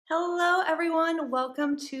Hello everyone,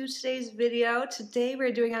 welcome to today's video. Today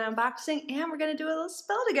we're doing an unboxing and we're going to do a little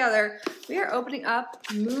spell together. We are opening up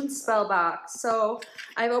Moon Spell Box. So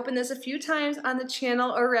I've opened this a few times on the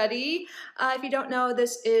channel already. If you don't know,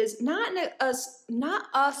 this is not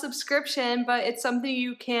a subscription, but it's something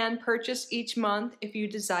you can purchase each month if you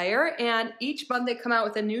desire. And each month they come out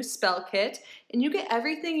with a new spell kit and you get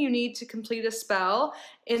everything you need to complete a spell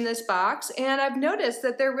in this box. And I've noticed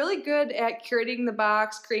that they're really good at curating the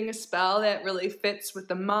box, creating a spell that really fits with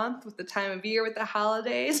the month, with the time of year, with the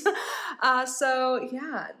holidays. So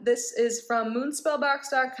yeah, this is from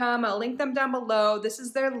moonspellbox.com. I'll link them down below. This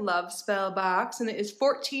is their love spell box and it is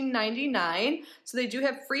 $14.99. So they do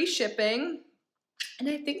have free shipping. And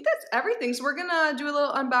I think that's everything. So we're gonna do a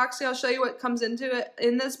little unboxing. I'll show you what comes into it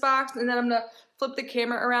in this box, and then I'm gonna flip the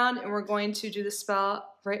camera around and we're going to do the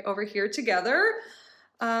spell right over here together.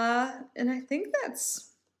 And I think that's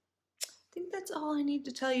all I need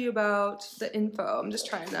to tell you about the info. I'm just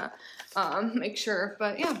trying to make sure,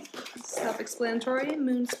 but yeah, self-explanatory.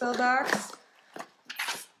 Moon spell box.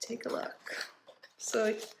 Take a look.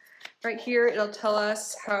 So right here, it'll tell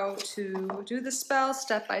us how to do the spell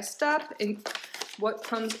step by step and what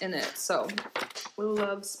comes in it. So,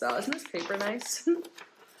 love spell. Isn't this paper nice? It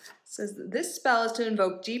says this spell is to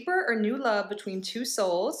invoke deeper or new love between two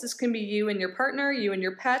souls. This can be you and your partner, you and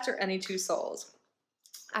your pet, or any two souls.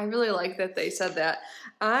 I really like that they said that.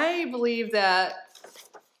 I believe that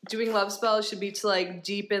doing love spells should be to like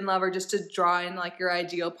deepen love or just to draw in like your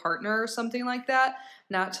ideal partner or something like that,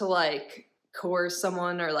 not to like coerce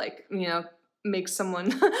someone or like, you know, make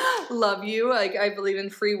someone love you. Like I believe in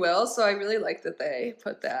free will, so I really like that they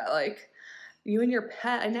put that like you and your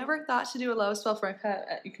pet. I never thought to do a love spell for my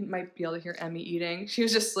pet. You might be able to hear Emmy eating. She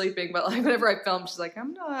was just sleeping, but like whenever I filmed, she's like,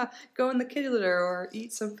 I'm gonna go in the kitty litter or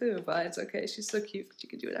eat some food, but it's okay. She's so cute. She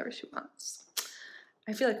can do whatever she wants.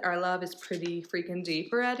 I feel like our love is pretty freaking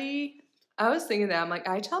deep already. I was thinking that. I'm like,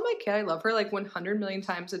 I tell my kid I love her like 100 million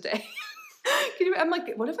times a day. I'm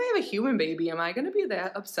like, what if I have a human baby? Am I going to be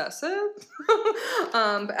that obsessive?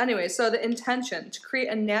 But anyway, so the intention, to create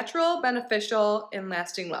a natural, beneficial, and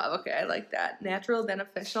lasting love. Okay, I like that. Natural,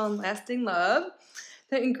 beneficial, and lasting love.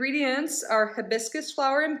 The ingredients are hibiscus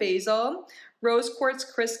flower and basil, rose quartz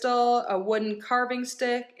crystal, a wooden carving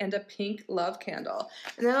stick, and a pink love candle.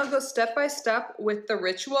 And then I'll go step by step with the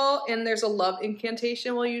ritual, and there's a love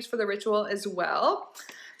incantation we'll use for the ritual as well.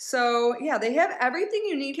 So yeah, they have everything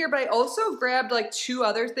you need here, but I also grabbed like 2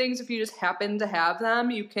 other things. If you just happen to have them,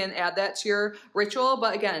 you can add that to your ritual.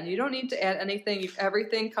 But again, you don't need to add anything.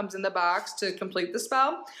 Everything comes in the box to complete the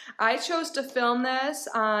spell. I chose to film this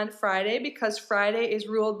on Friday because Friday is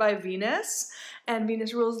ruled by Venus, and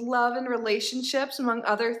Venus rules love and relationships, among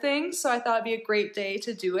other things. So I thought it'd be a great day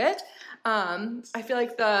to do it. I feel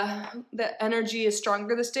like the energy is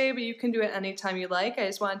stronger this day, but you can do it anytime you like. I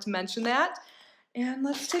just wanted to mention that. And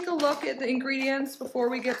let's take a look at the ingredients before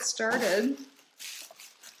we get started.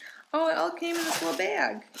 Oh, it all came in this little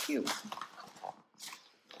bag. Cute.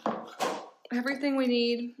 Everything we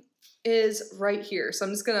need is right here. So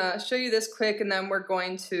I'm just gonna show you this quick and then we're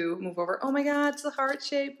going to move over. Oh my God, it's a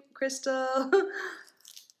heart-shaped crystal.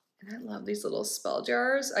 And I love these little spell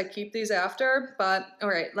jars. I keep these after, but all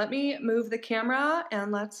right, let me move the camera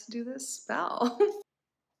and let's do this spell.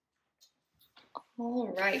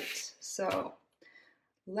 All right, so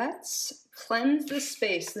let's cleanse the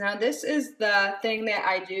space. Now this is the thing that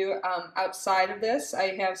I do outside of this.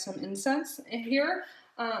 I have some incense here.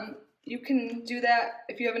 You can do that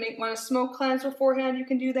if you want to smoke cleanse beforehand, you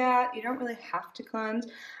can do that. You don't really have to cleanse.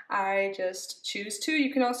 I just choose to.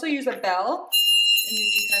 You can also use a bell and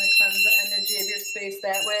you can kind of cleanse the energy of your space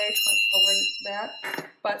that way, over that.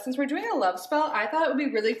 But since we're doing a love spell, I thought it would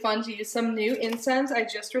be really fun to use some new incense I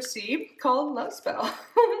just received called Love Spell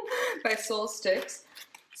by Soul Sticks.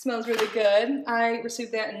 Smells really good. I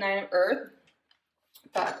received that in 9 of Earth.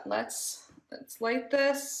 But let's light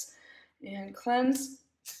this and cleanse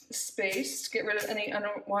the space to get rid of any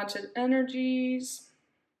unwanted energies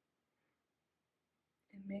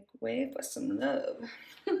and make way for some love.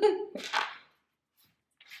 Alright.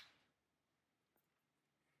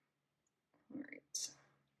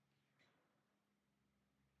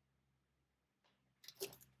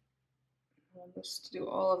 I'll just do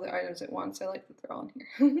all of the items at once. I like that they're all in here.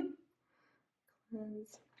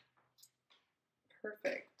 Cleanse.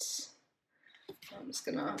 Perfect. I'm just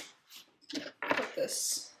gonna put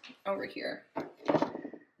this over here.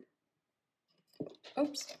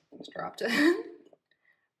 Oops, just dropped it.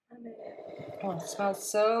 Oh, it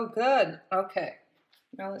smells so good. Okay,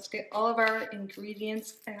 now let's get all of our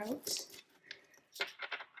ingredients out.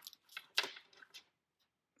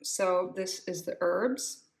 So this is the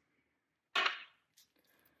herbs.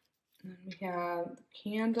 And we have the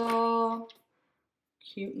candle,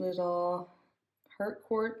 cute little heart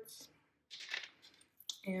quartz,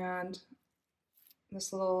 and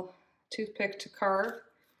this little toothpick to carve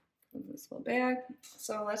in this little bag.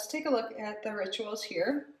 So let's take a look at the rituals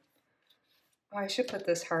here. Oh, I should put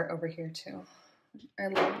this heart over here too. I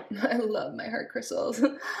love my heart crystals.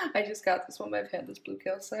 I just got this one, but I've had this blue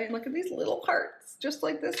calcite. And look at these little hearts, just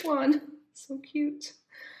like this one. So cute.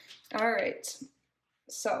 All right,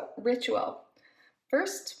 so ritual.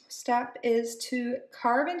 First step is to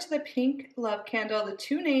carve into the pink love candle the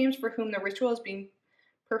 2 names for whom the ritual is being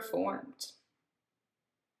performed.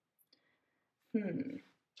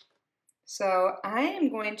 So I am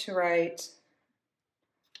going to write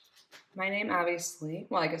my name, obviously.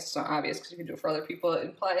 Well, I guess it's not obvious because you can do it for other people, it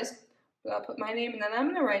implies. But I'll put my name, and then I'm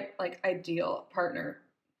going to write, like, ideal partner.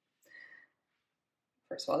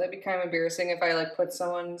 First of all, that'd be kind of embarrassing if I, like, put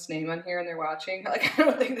someone's name on here and they're watching. Like, I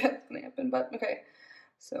don't think that's going to happen, but okay.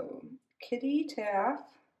 So, Kitty Taff.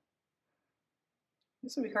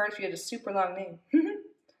 This would be hard if you had a super long name.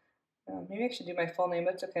 Maybe I should do my full name,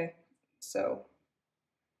 but it's okay. So,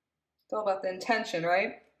 it's all about the intention,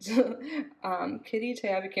 right? Kitty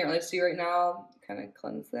Tab, you can't really see right now. I'll kind of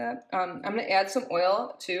cleanse that. I'm going to add some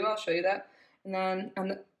oil too. I'll show you that. And then on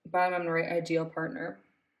the bottom, I'm going to write ideal partner.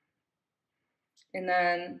 And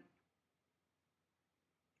then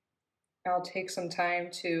I'll take some time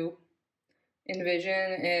to envision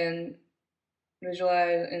and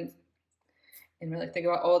visualize and really think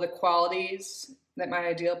about all the qualities that my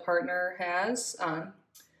ideal partner has.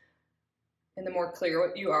 And the more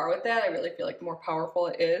clear you are with that, I really feel like the more powerful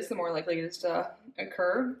it is, the more likely it is to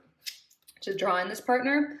occur, to draw in this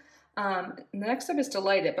partner. And the next step is to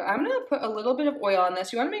light it, but I'm going to put a little bit of oil on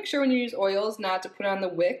this. You want to make sure when you use oils not to put on the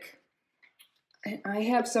wick. And I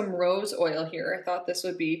have some rose oil here. I thought this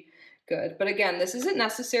would be good. But again, this isn't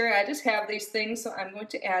necessary. I just have these things, so I'm going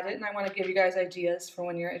to add it, and I want to give you guys ideas for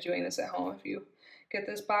when you're doing this at home if you get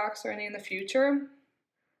this box or any in the future.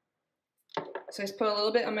 So I just put a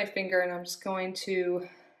little bit on my finger, and I'm just going to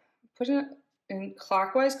put it in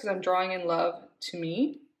clockwise because I'm drawing in love to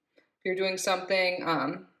me. If you're doing something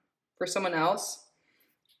for someone else,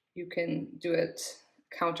 you can do it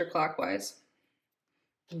counterclockwise.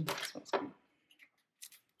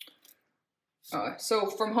 So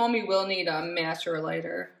from home, you will need a match or a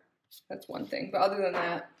lighter. That's one thing. But other than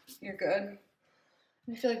that, you're good.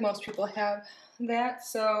 I feel like most people have that.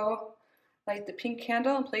 So light the pink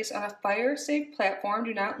candle and place on a fire-safe platform.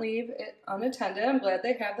 Do not leave it unattended. I'm glad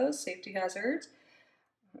they have those safety hazards.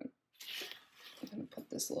 I'm going to put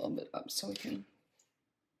this a little bit up so we can...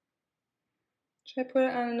 Should I put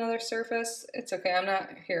it on another surface? It's okay. I'm not...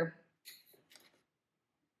 Here.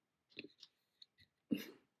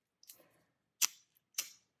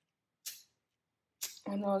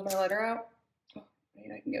 Oh no, is my lighter out? Oh, maybe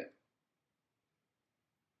I can get it.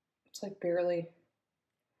 It's like barely...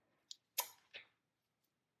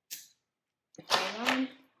 Hold on.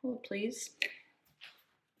 Hold, please.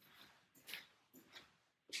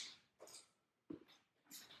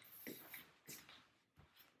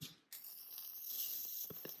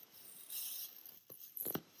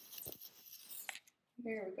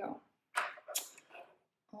 There we go.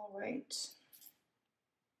 All right.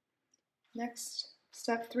 Next,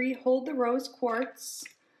 step 3, hold the rose quartz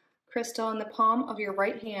crystal in the palm of your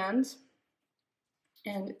right hand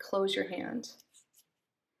and close your hand.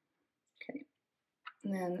 Okay.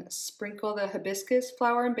 And then sprinkle the hibiscus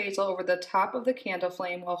flower and basil over the top of the candle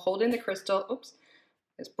flame while holding the crystal. Oops,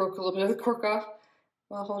 I just broke a little bit of the cork off.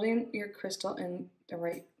 While holding your crystal in the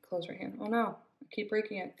right, close your hand. Oh no, I keep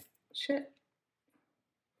breaking it. Shit.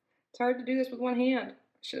 It's hard to do this with one hand. I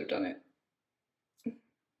should have done it.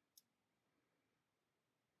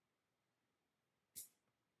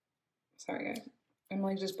 Sorry guys. I'm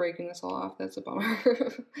like just breaking this all off. That's a bummer.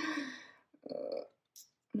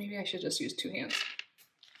 Maybe I should just use 2 hands.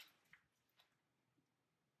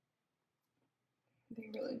 They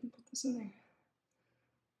really put this in there.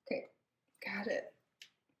 Okay, got it.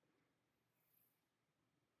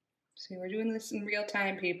 See, we're doing this in real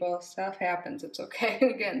time, people. Stuff happens. It's okay.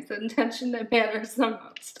 Again, it's the intention that matters the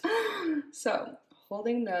most. So,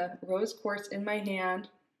 holding the rose quartz in my hand,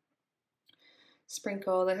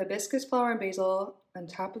 sprinkle the hibiscus flower and basil on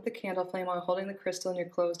top of the candle flame while holding the crystal in your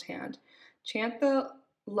closed hand. Chant the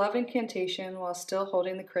love incantation while still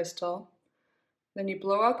holding the crystal. Then you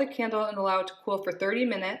blow out the candle and allow it to cool for 30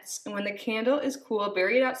 minutes. And when the candle is cool,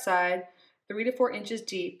 bury it outside, 3 to 4 inches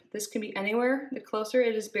deep. This can be anywhere. The closer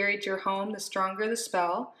it is buried to your home, the stronger the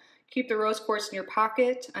spell. Keep the rose quartz in your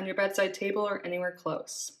pocket, on your bedside table, or anywhere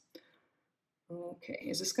close. Okay,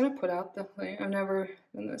 is this gonna put out the flame? I've never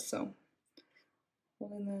done this, so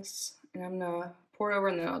holding this, and I'm gonna pour it over,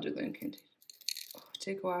 and then I'll do the incantation. Oh,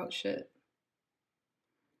 take out shit.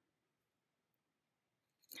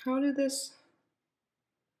 How did this?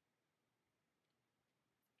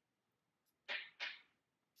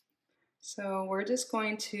 So we're just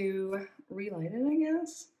going to relight it, I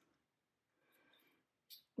guess.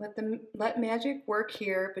 Let magic work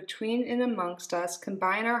here, between and amongst us,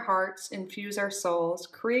 combine our hearts, infuse our souls,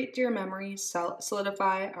 create dear memories,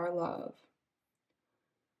 solidify our love.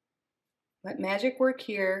 Let magic work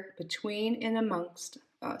here, between and amongst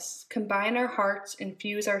us, combine our hearts,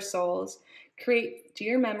 infuse our souls, create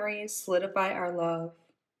dear memories, solidify our love.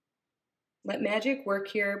 Let magic work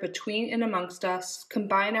here, between and amongst us,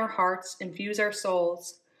 combine our hearts, infuse our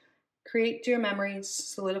souls, create dear memories,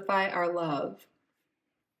 solidify our love.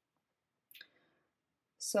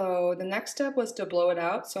 So the next step was to blow it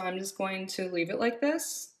out, so I'm just going to leave it like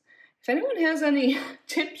this. If anyone has any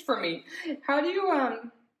tips for me, how do you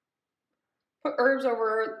put herbs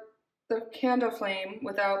over the candle flame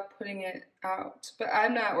without putting it out? But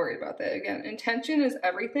I'm not worried about that. Again, intention is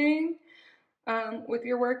everything with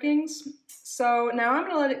your workings. So now I'm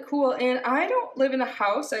gonna let it cool, and I don't live in a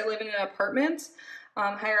house, I live in an apartment.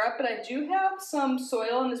 Higher up, but I do have some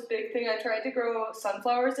soil in this big thing. I tried to grow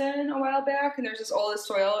sunflowers in a while back, and there's just all this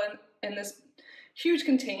soil in this huge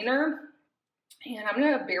container, and I'm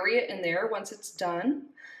gonna bury it in there once it's done.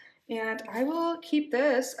 And I will keep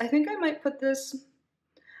this. I think I might put this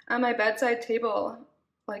on my bedside table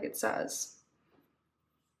like it says.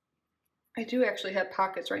 I do actually have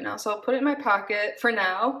pockets right now, so I'll put it in my pocket for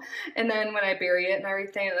now, and then when I bury it and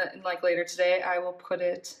everything, like later today, I will put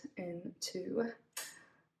it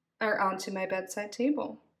onto my bedside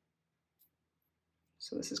table.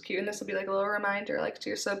 So this is cute, and this will be like a little reminder, like to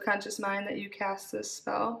your subconscious mind, that you cast this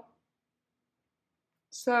spell.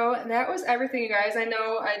 So that was everything, you guys. I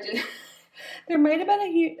know I did. There might have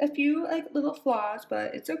been a few like little flaws,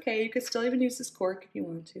 but it's okay. You could still even use this cork if you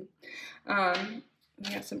want to. We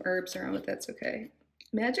got some herbs around, but that's okay.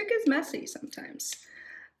 Magic is messy sometimes,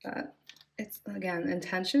 but it's, again,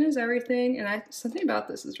 intention is everything, and something about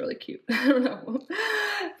this is really cute. I don't know.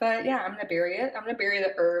 But yeah, I'm gonna bury it. I'm gonna bury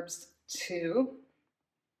the herbs too.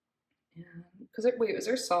 Wait, was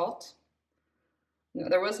there salt? No,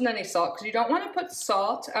 there wasn't any salt, because you don't want to put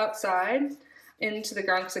salt outside into the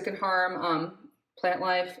ground, because it can harm plant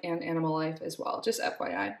life and animal life as well, just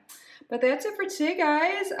FYI. But that's it for today,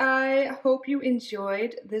 guys. I hope you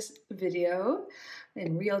enjoyed this video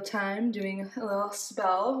in real time, doing a little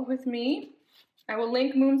spell with me. I will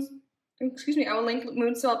link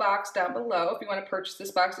Moonspell box down below if you want to purchase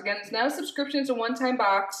this box. Again, it's not a subscription, it's a one-time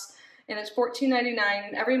box, and it's $14.99,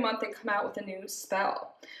 and every month they come out with a new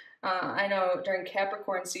spell. I know during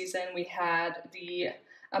Capricorn season we had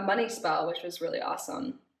a money spell, which was really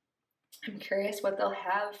awesome. I'm curious what they'll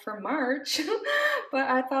have for March, but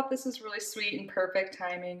I thought this was really sweet and perfect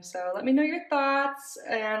timing. So let me know your thoughts,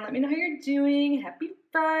 and let me know how you're doing. Happy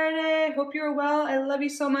Friday. Hope you're well. I love you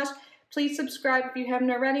so much. Please subscribe if you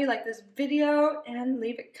haven't already, like this video, and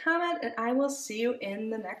leave a comment, and I will see you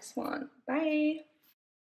in the next one. Bye.